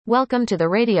Welcome to the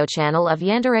radio channel of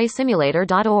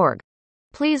yanderesimulator.org.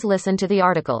 Please listen to the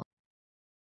article.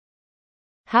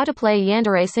 How to play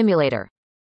Yandere Simulator.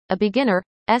 A beginner's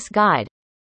guide.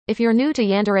 If you're new to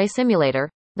Yandere Simulator,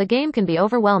 the game can be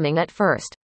overwhelming at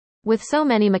first. With so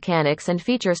many mechanics and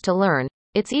features to learn,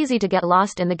 it's easy to get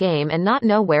lost in the game and not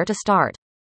know where to start.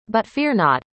 But fear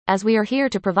not, as we are here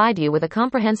to provide you with a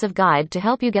comprehensive guide to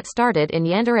help you get started in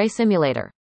Yandere Simulator.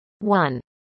 1.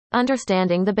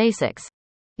 Understanding the basics.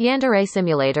 Yandere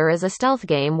Simulator is a stealth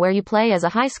game where you play as a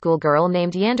high school girl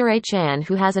named Yandere-chan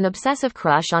who has an obsessive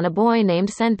crush on a boy named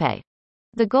Senpei.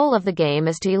 The goal of the game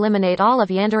is to eliminate all of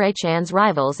Yandere-chan's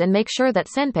rivals and make sure that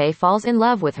Senpei falls in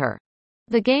love with her.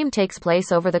 The game takes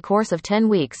place over the course of 10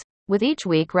 weeks, with each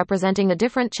week representing a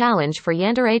different challenge for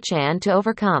Yandere-chan to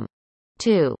overcome.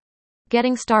 2.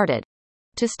 Getting started.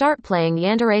 To start playing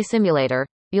Yandere Simulator,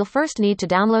 you'll first need to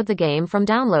download the game from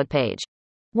download page.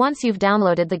 Once you've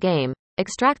downloaded the game,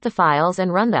 extract the files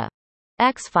and run the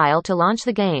X file to launch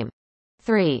the game.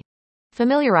 3.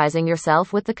 Familiarizing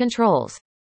yourself with the controls.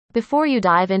 Before you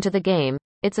dive into the game,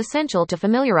 it's essential to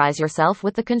familiarize yourself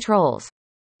with the controls.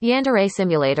 Yandere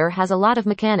Simulator has a lot of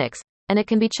mechanics, and it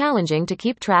can be challenging to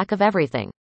keep track of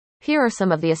everything. Here are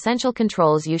some of the essential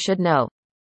controls you should know.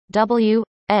 W,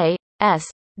 A, S,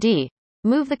 D.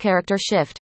 Move the character.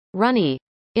 Shift. Run E.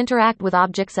 Interact with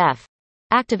objects. F.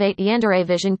 Activate Yandere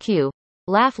Vision. Q.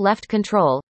 Laugh. Left.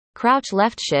 Control. Crouch.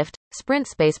 Left. Shift. Sprint.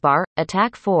 Spacebar.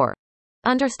 Attack. 4.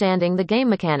 Understanding the game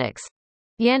mechanics.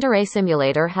 Yandere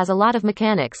Simulator has a lot of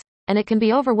mechanics, and it can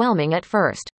be overwhelming at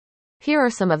first. Here are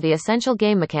some of the essential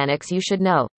game mechanics you should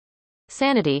know.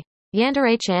 Sanity.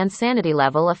 Yandere-chan's sanity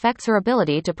level affects her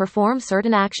ability to perform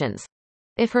certain actions.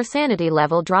 If her sanity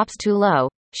level drops too low,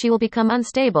 she will become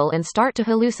unstable and start to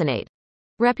hallucinate.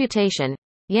 Reputation.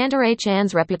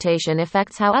 Yandere-chan's reputation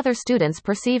affects how other students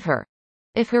perceive her.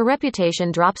 If her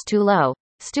reputation drops too low,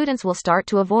 students will start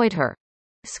to avoid her.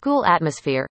 School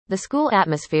atmosphere. The school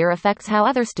atmosphere affects how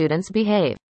other students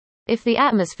behave. If the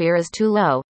atmosphere is too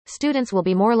low, students will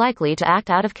be more likely to act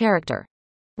out of character.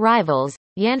 Rivals.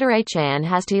 Yandere-chan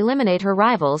has to eliminate her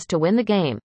rivals to win the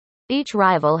game. Each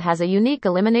rival has a unique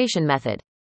elimination method.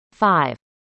 5.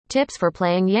 Tips for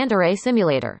playing Yandere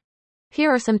Simulator.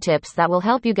 Here are some tips that will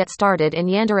help you get started in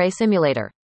Yandere Simulator.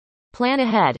 Plan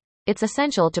ahead. It's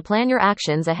essential to plan your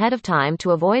actions ahead of time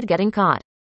to avoid getting caught.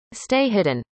 Stay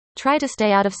hidden. Try to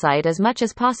stay out of sight as much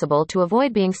as possible to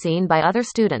avoid being seen by other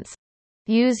students.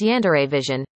 Use Yandere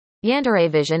Vision.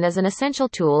 Yandere Vision is an essential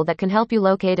tool that can help you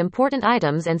locate important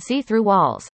items and see through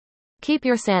walls. Keep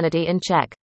your sanity in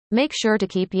check. Make sure to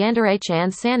keep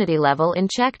Yandere-chan's sanity level in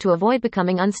check to avoid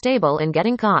becoming unstable and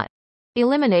getting caught.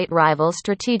 Eliminate rivals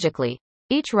strategically.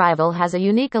 Each rival has a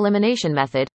unique elimination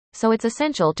method, so it's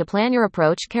essential to plan your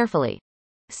approach carefully.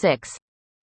 6.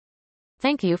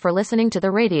 Thank you for listening to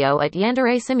the radio at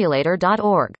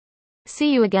yanderesimulator.org.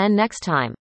 See you again next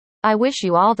time. I wish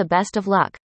you all the best of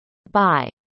luck. Bye.